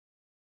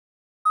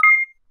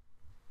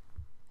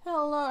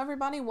Hello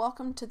everybody,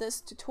 welcome to this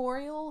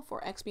tutorial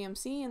for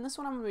XBMC. In this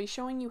one I'm going to be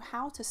showing you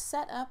how to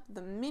set up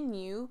the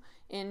menu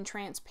in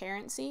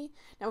Transparency.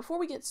 Now before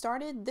we get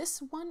started,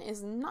 this one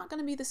is not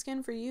going to be the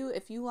skin for you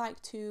if you like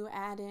to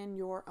add in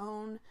your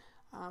own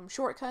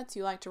shortcuts,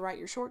 you like to write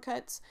your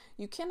shortcuts.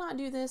 You cannot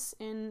do this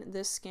in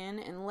this skin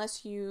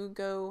unless you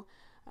go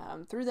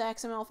through the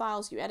XML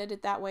files, you edit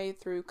it that way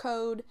through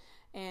code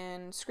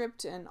and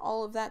script and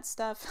all of that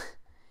stuff.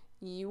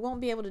 You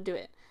won't be able to do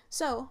it.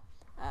 So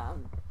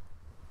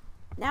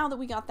now that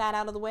we got that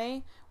out of the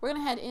way, we're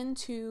going to head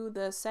into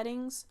the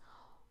settings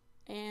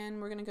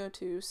and we're going to go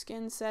to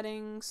skin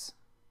settings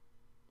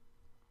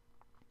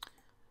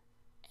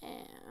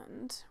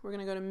and we're going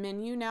to go to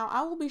menu. Now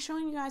I will be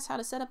showing you guys how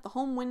to set up the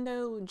home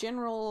window,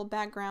 general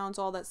backgrounds,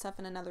 all that stuff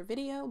in another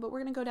video, but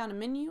we're going to go down to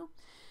menu,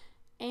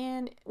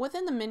 and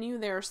within the menu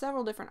there are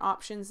several different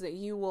options that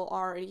you will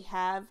already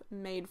have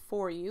made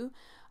for you,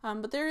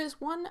 but there is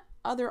one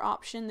other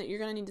option that you're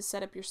going to need to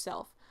set up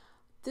yourself.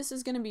 This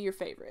is going to be your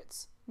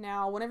favorites.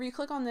 Now, whenever you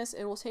click on this,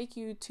 it will take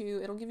you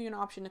to, it'll give you an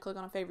option to click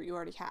on a favorite you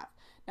already have.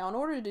 Now, in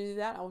order to do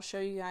that, I will show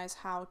you guys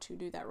how to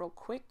do that real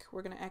quick.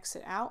 We're going to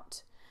exit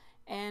out,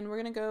 and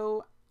we're going to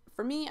go,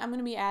 for me, I'm going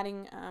to be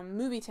adding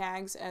movie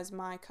tags as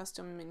my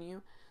custom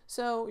menu.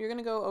 So you're going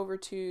to go over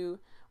to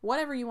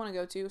whatever you want to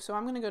go to. So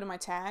I'm going to go to my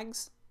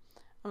tags.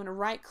 I'm going to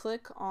right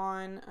click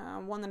on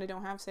one that I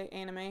don't have, say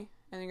anime, and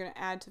then you're going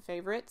to add to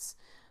favorites.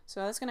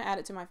 So that's going to add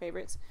it to my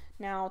favorites.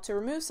 Now, to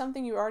remove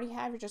something you already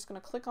have, you're just going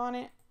to click on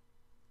it,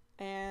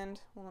 and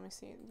well, let me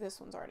see,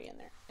 this one's already in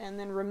there, and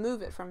then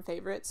remove it from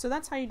favorites. So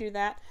that's how you do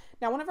that.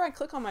 Now whenever I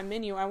click on my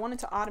menu, I want it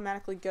to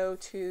automatically go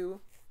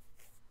to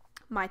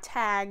my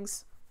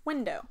tags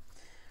window.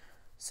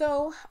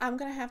 So I'm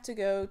gonna have to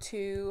go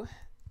to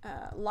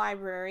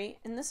library,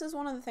 and this is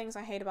one of the things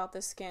I hate about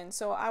this skin.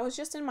 So I was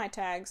just in my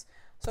tags,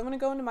 so I'm gonna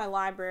go into my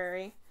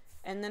library,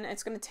 and then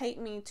it's gonna take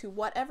me to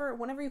whatever,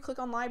 whenever you click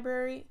on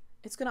library,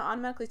 it's going to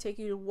automatically take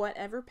you to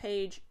whatever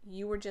page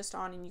you were just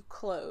on and you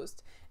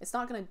closed. It's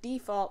not going to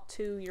default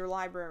to your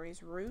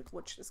library's root,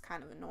 which is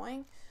kind of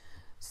annoying.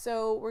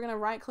 So we're going to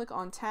right click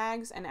on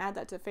tags and add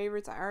that to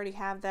favorites. I already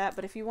have that,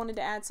 but if you wanted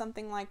to add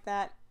something like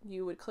that,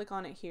 you would click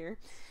on it here.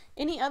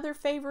 Any other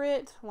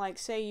favorite, like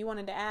say you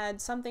wanted to add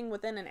something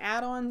within an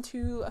add-on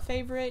to a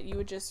favorite, you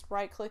would just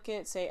right click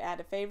it, say add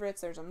to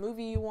favorites. There's a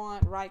movie you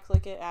want, right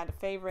click it, add to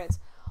favorites,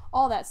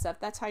 all that stuff.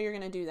 That's how you're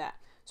going to do that.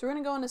 So we're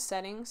going to go into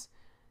settings,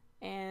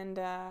 and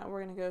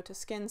we're going to go to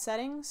skin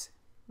settings.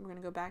 We're going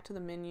to go back to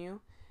the menu,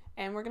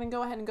 and we're going to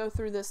go ahead and go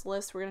through this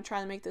list. We're going to try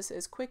to make this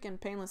as quick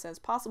and painless as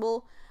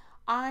possible.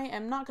 I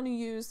am not going to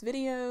use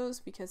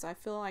videos because I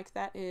feel like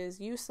that is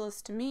useless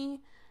to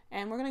me,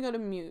 and we're going to go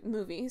to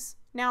movies.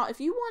 Now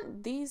if you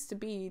want these to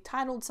be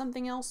titled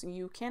something else,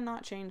 you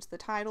cannot change the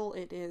title.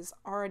 It is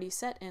already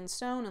set in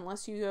stone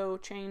unless you go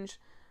change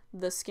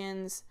the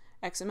skin's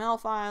XML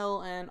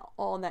file and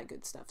all that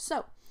good stuff.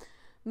 So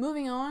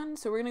moving on,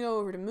 so we're going to go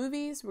over to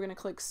movies, we're going to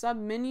click sub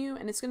menu,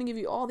 and it's going to give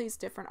you all these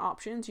different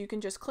options. You can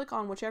just click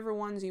on whichever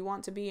ones you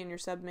want to be in your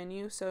sub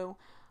menu. So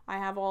I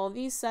have all of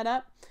these set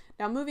up.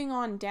 Now moving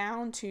on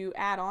down to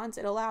add-ons,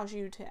 it allows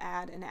you to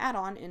add an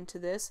add-on into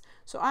this.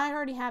 So I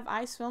already have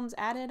Ice Films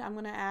added. I'm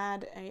going to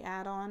add a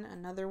add-on,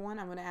 another one.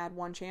 I'm going to add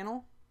one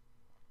channel.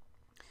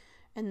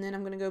 And then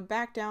I'm going to go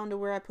back down to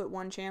where I put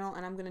one channel,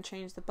 and I'm going to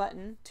change the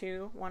button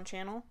to one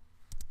channel.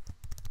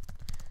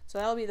 So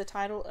that'll be the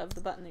title of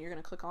the button that you're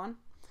going to click on.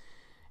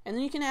 And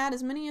then you can add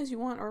as many as you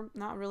want, or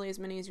not really as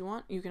many as you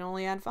want. You can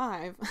only add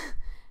 5.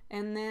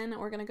 And then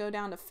we're going to go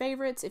down to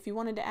favorites. If you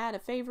wanted to add a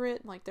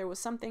favorite, like there was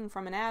something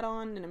from an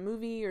add-on in a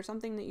movie or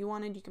something that you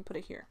wanted, you can put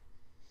it here.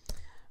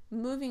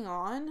 Moving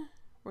on,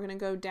 we're going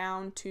to go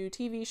down to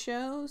TV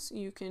shows.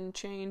 You can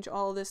change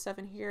all this stuff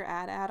in here,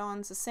 add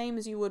add-ons, the same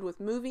as you would with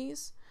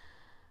movies.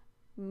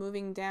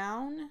 Moving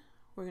down,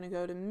 we're going to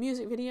go to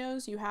music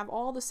videos. You have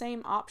all the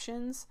same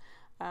options.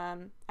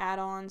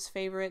 Add-ons,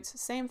 favorites,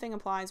 same thing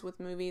applies with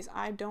movies.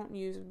 I don't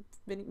use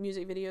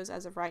music videos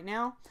as of right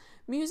now.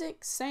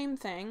 Music, same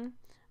thing.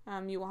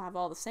 You will have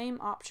all the same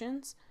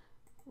options.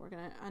 We're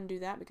going to undo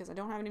that because I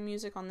don't have any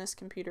music on this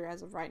computer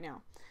as of right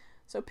now.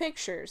 So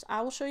pictures,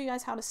 I will show you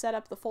guys how to set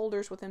up the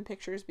folders within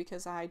pictures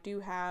because I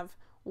do have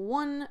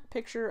one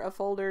picture of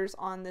folders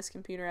on this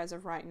computer as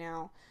of right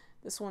now.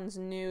 This one's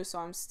new, so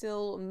I'm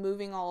still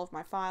moving all of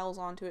my files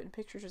onto it, and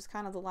pictures is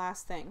kind of the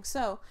last thing.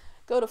 So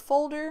go to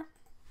folder,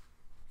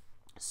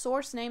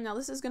 source name. Now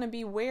this is going to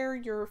be where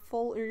your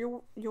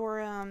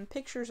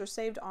pictures are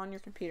saved on your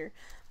computer.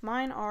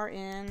 Mine are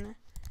in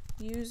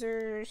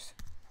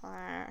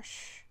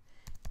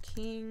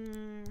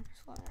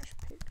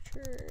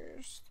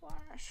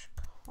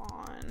users/king/pictures/con.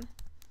 I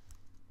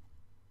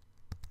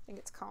think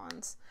it's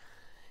cons.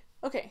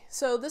 Okay,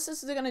 so this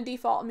is going to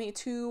default me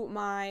to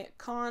my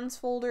cons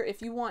folder.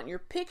 If you want your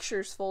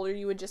pictures folder,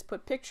 you would just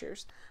put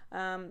pictures.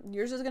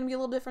 Yours is going to be a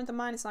little different than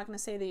mine. It's not going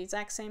to say the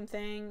exact same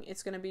thing.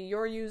 It's going to be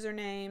your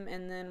username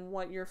and then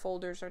what your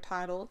folders are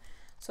titled.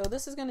 So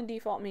this is going to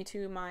default me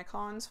to my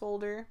cons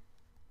folder.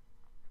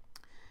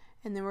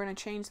 And then we're going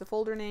to change the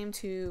folder name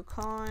to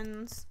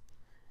cons.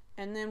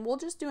 and then we'll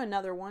just do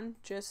another one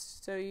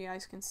just so you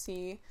guys can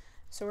see.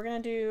 So we're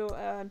going to do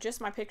just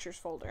my pictures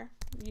folder.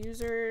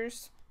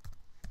 Users,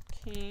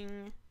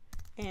 King,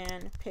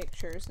 and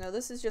pictures. Now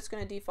this is just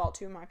going to default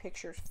to my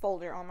pictures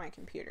folder on my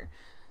computer.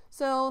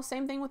 So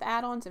same thing with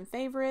add-ons and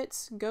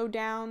favorites. Go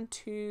down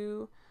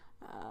to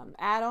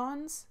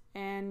add-ons,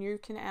 and you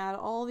can add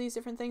all these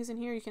different things in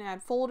here. You can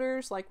add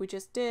folders like we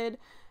just did.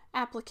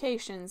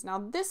 Applications. Now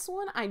this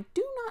one, I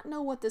do not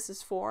know what this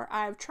is for.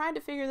 I've tried to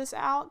figure this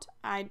out.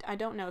 I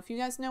don't know. If you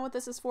guys know what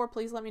this is for,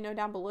 please let me know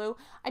down below.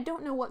 I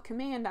don't know what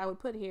command I would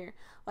put here.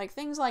 Like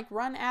things like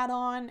run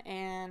add-on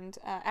and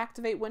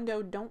activate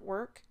window don't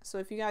work. So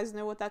if you guys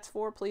know what that's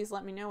for, please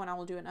let me know and I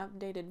will do an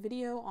updated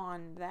video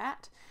on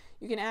that.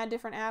 You can add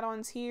different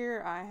add-ons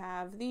here. I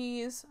have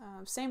these.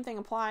 Same thing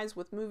applies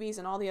with movies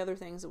and all the other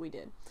things that we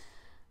did.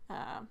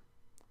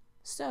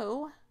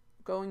 So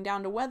going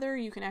down to weather,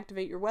 you can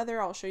activate your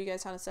weather. I'll show you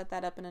guys how to set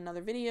that up in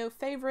another video.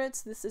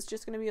 Favorites, this is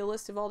just going to be a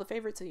list of all the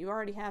favorites that you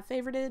already have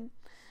favorited.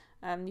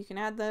 You can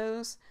add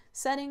those.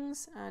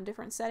 Settings,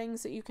 different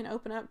settings that you can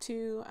open up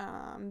to,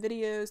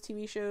 videos,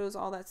 TV shows,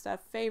 all that stuff.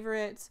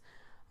 Favorites,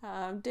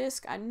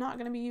 disk, I'm not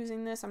going to be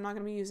using this. I'm not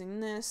going to be using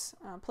this.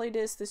 Play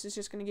disc, this is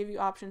just going to give you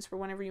options for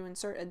whenever you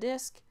insert a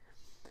disc.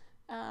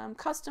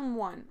 Custom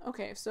one.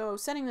 Okay, so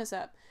setting this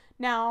up.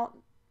 Now,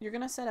 you're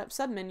going to set up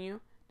submenu.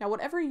 Now,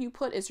 whatever you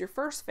put as your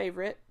first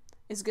favorite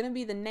is going to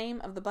be the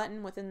name of the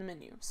button within the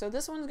menu. So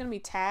this one's going to be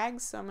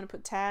tags. So I'm going to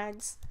put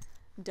tags,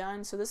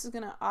 done. So this is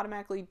going to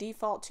automatically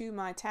default to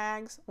my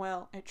tags.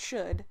 Well, it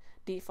should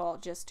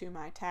default just to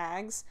my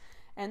tags.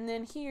 And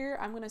then here,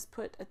 I'm going to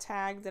put a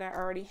tag that I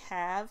already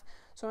have.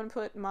 So I'm going to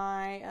put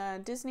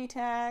my Disney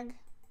tag.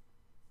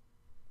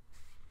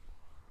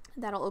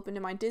 That'll open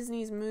to my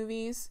Disney's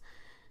movies.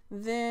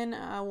 Then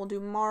we'll do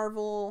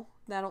Marvel.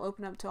 That'll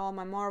open up to all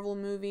my Marvel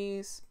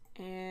movies.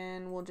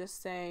 And we'll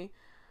just say,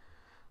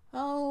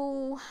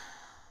 oh,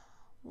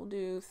 we'll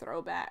do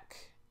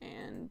throwback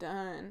and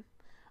done.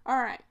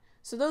 Alright,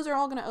 so those are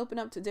all going to open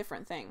up to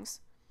different things.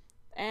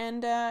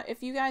 And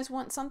if you guys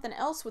want something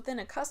else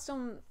within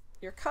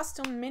your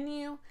custom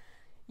menu,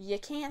 you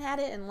can't add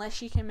it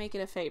unless you can make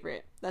it a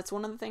favorite. That's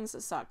one of the things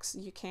that sucks.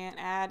 You can't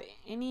add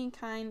any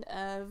kind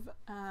of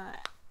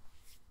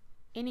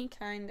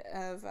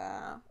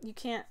you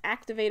can't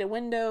activate a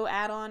window,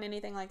 add-on,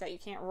 anything like that. You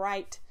can't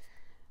write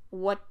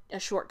a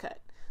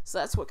shortcut. So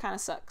that's what kind of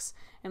sucks.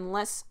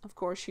 Unless, of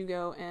course, you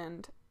go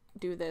and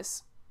do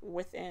this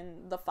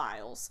within the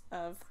files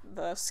of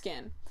the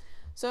skin.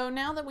 So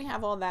now that we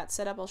have all that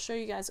set up, I'll show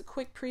you guys a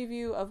quick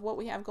preview of what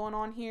we have going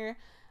on here.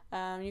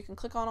 You can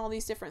click on all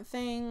these different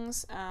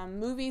things.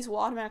 Movies will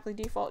automatically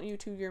default you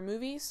to your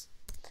movies.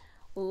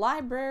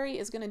 Library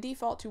is going to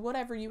default to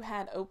whatever you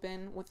had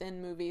open within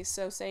movies.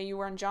 So say you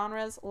were in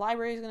genres,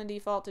 library is going to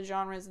default to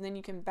genres, and then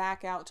you can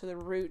back out to the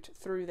root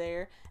through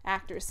there.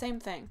 Actors,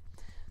 same thing.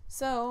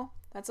 So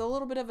that's a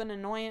little bit of an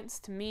annoyance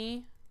to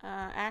me.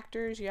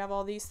 Actors, you have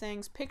all these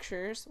things.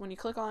 Pictures, when you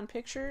click on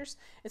pictures,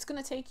 it's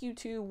going to take you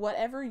to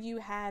whatever you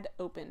had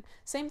open.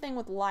 Same thing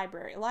with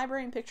library.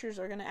 Library and pictures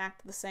are going to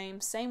act the same.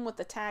 Same with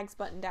the tags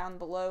button down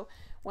below.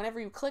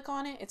 Whenever you click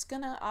on it, it's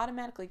going to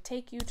automatically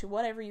take you to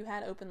whatever you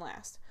had open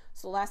last.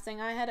 So the last thing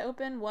I had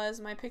open was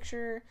my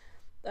picture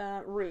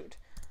root.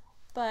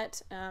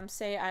 But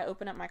say I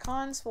open up my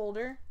cons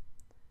folder,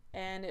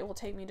 and it will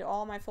take me to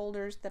all my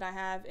folders that I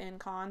have in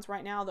cons.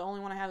 Right now, the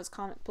only one I have is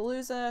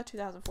Comicpalooza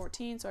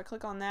 2014, so I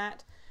click on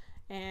that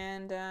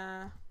and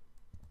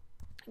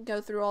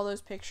go through all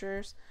those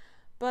pictures.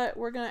 But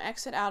we're going to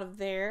exit out of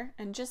there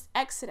and just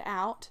exit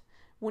out.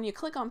 When you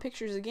click on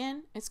pictures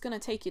again, it's going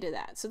to take you to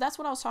that. So that's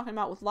what I was talking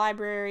about with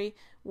library,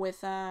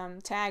 with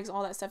tags,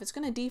 all that stuff. It's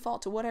going to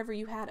default to whatever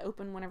you had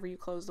open whenever you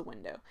close the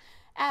window.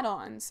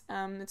 Add-ons,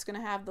 it's going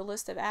to have the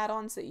list of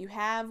add-ons that you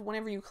have.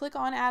 Whenever you click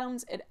on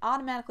add-ons, it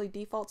automatically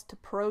defaults to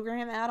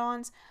program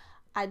add-ons.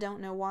 I don't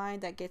know why,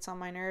 that gets on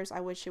my nerves. I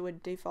wish it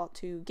would default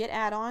to get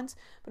add-ons,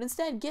 but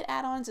instead get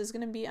add-ons is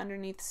going to be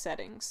underneath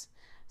settings.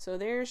 So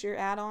there's your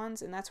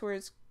add-ons, and that's where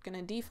it's going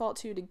to default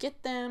to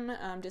get them,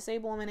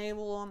 disable them,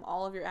 enable them.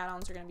 All of your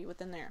add-ons are going to be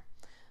within there.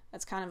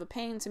 That's kind of a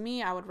pain to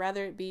me. I would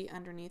rather it be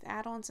underneath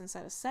add-ons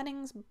instead of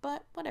settings,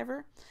 but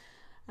whatever.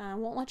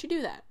 Won't let you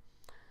do that.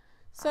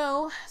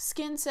 So,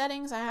 skin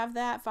settings, I have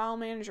that, file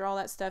manager, all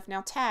that stuff.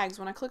 Now tags,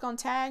 when I click on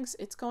tags,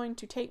 it's going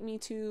to take me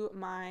to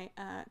my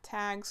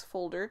tags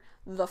folder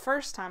the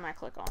first time I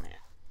click on it.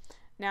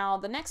 Now,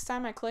 the next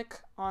time I click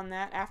on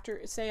that,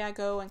 after, say I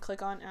go and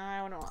click on,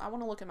 I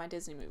want to look at my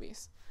Disney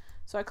movies.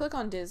 So I click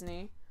on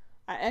Disney,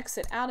 I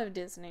exit out of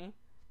Disney,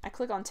 I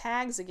click on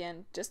tags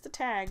again, just the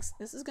tags.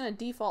 This is going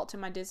to default to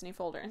my Disney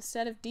folder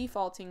instead of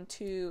defaulting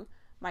to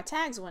my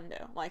tags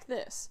window like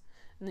this.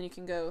 And then you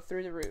can go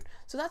through the root.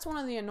 So that's one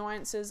of the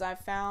annoyances I've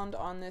found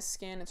on this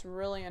skin. It's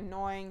really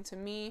annoying to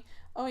me.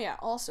 Oh yeah,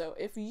 also,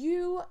 if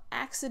you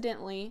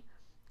accidentally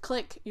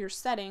click your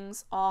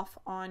settings off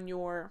on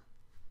your,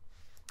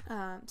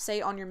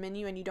 say on your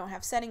menu, and you don't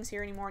have settings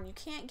here anymore and you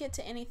can't get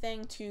to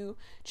anything to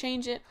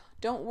change it,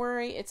 don't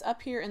worry, it's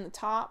up here in the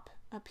top,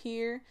 up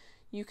here.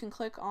 You can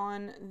click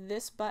on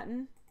this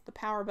button the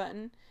power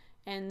button,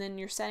 and then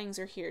your settings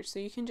are here. So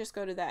you can just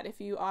go to that if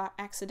you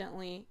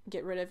accidentally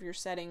get rid of your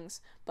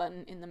settings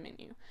button in the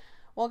menu.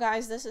 Well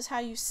guys, this is how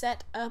you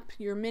set up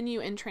your menu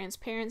in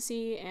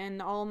Transparency,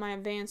 and all my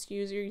advanced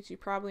users, you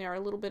probably are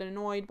a little bit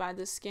annoyed by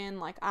this skin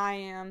like I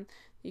am.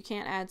 You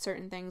can't add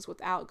certain things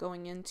without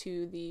going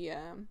into the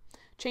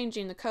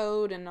changing the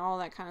code and all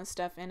that kind of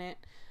stuff in it.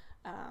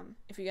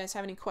 If you guys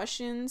have any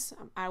questions,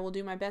 I will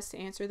do my best to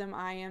answer them.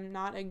 I am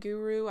not a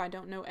guru. I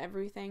don't know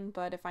everything,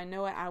 but if I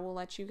know it, I will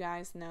let you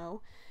guys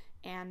know.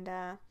 And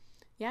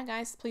yeah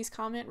guys, please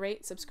comment,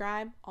 rate,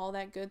 subscribe, all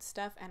that good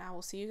stuff, and I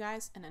will see you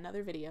guys in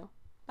another video.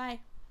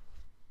 Bye.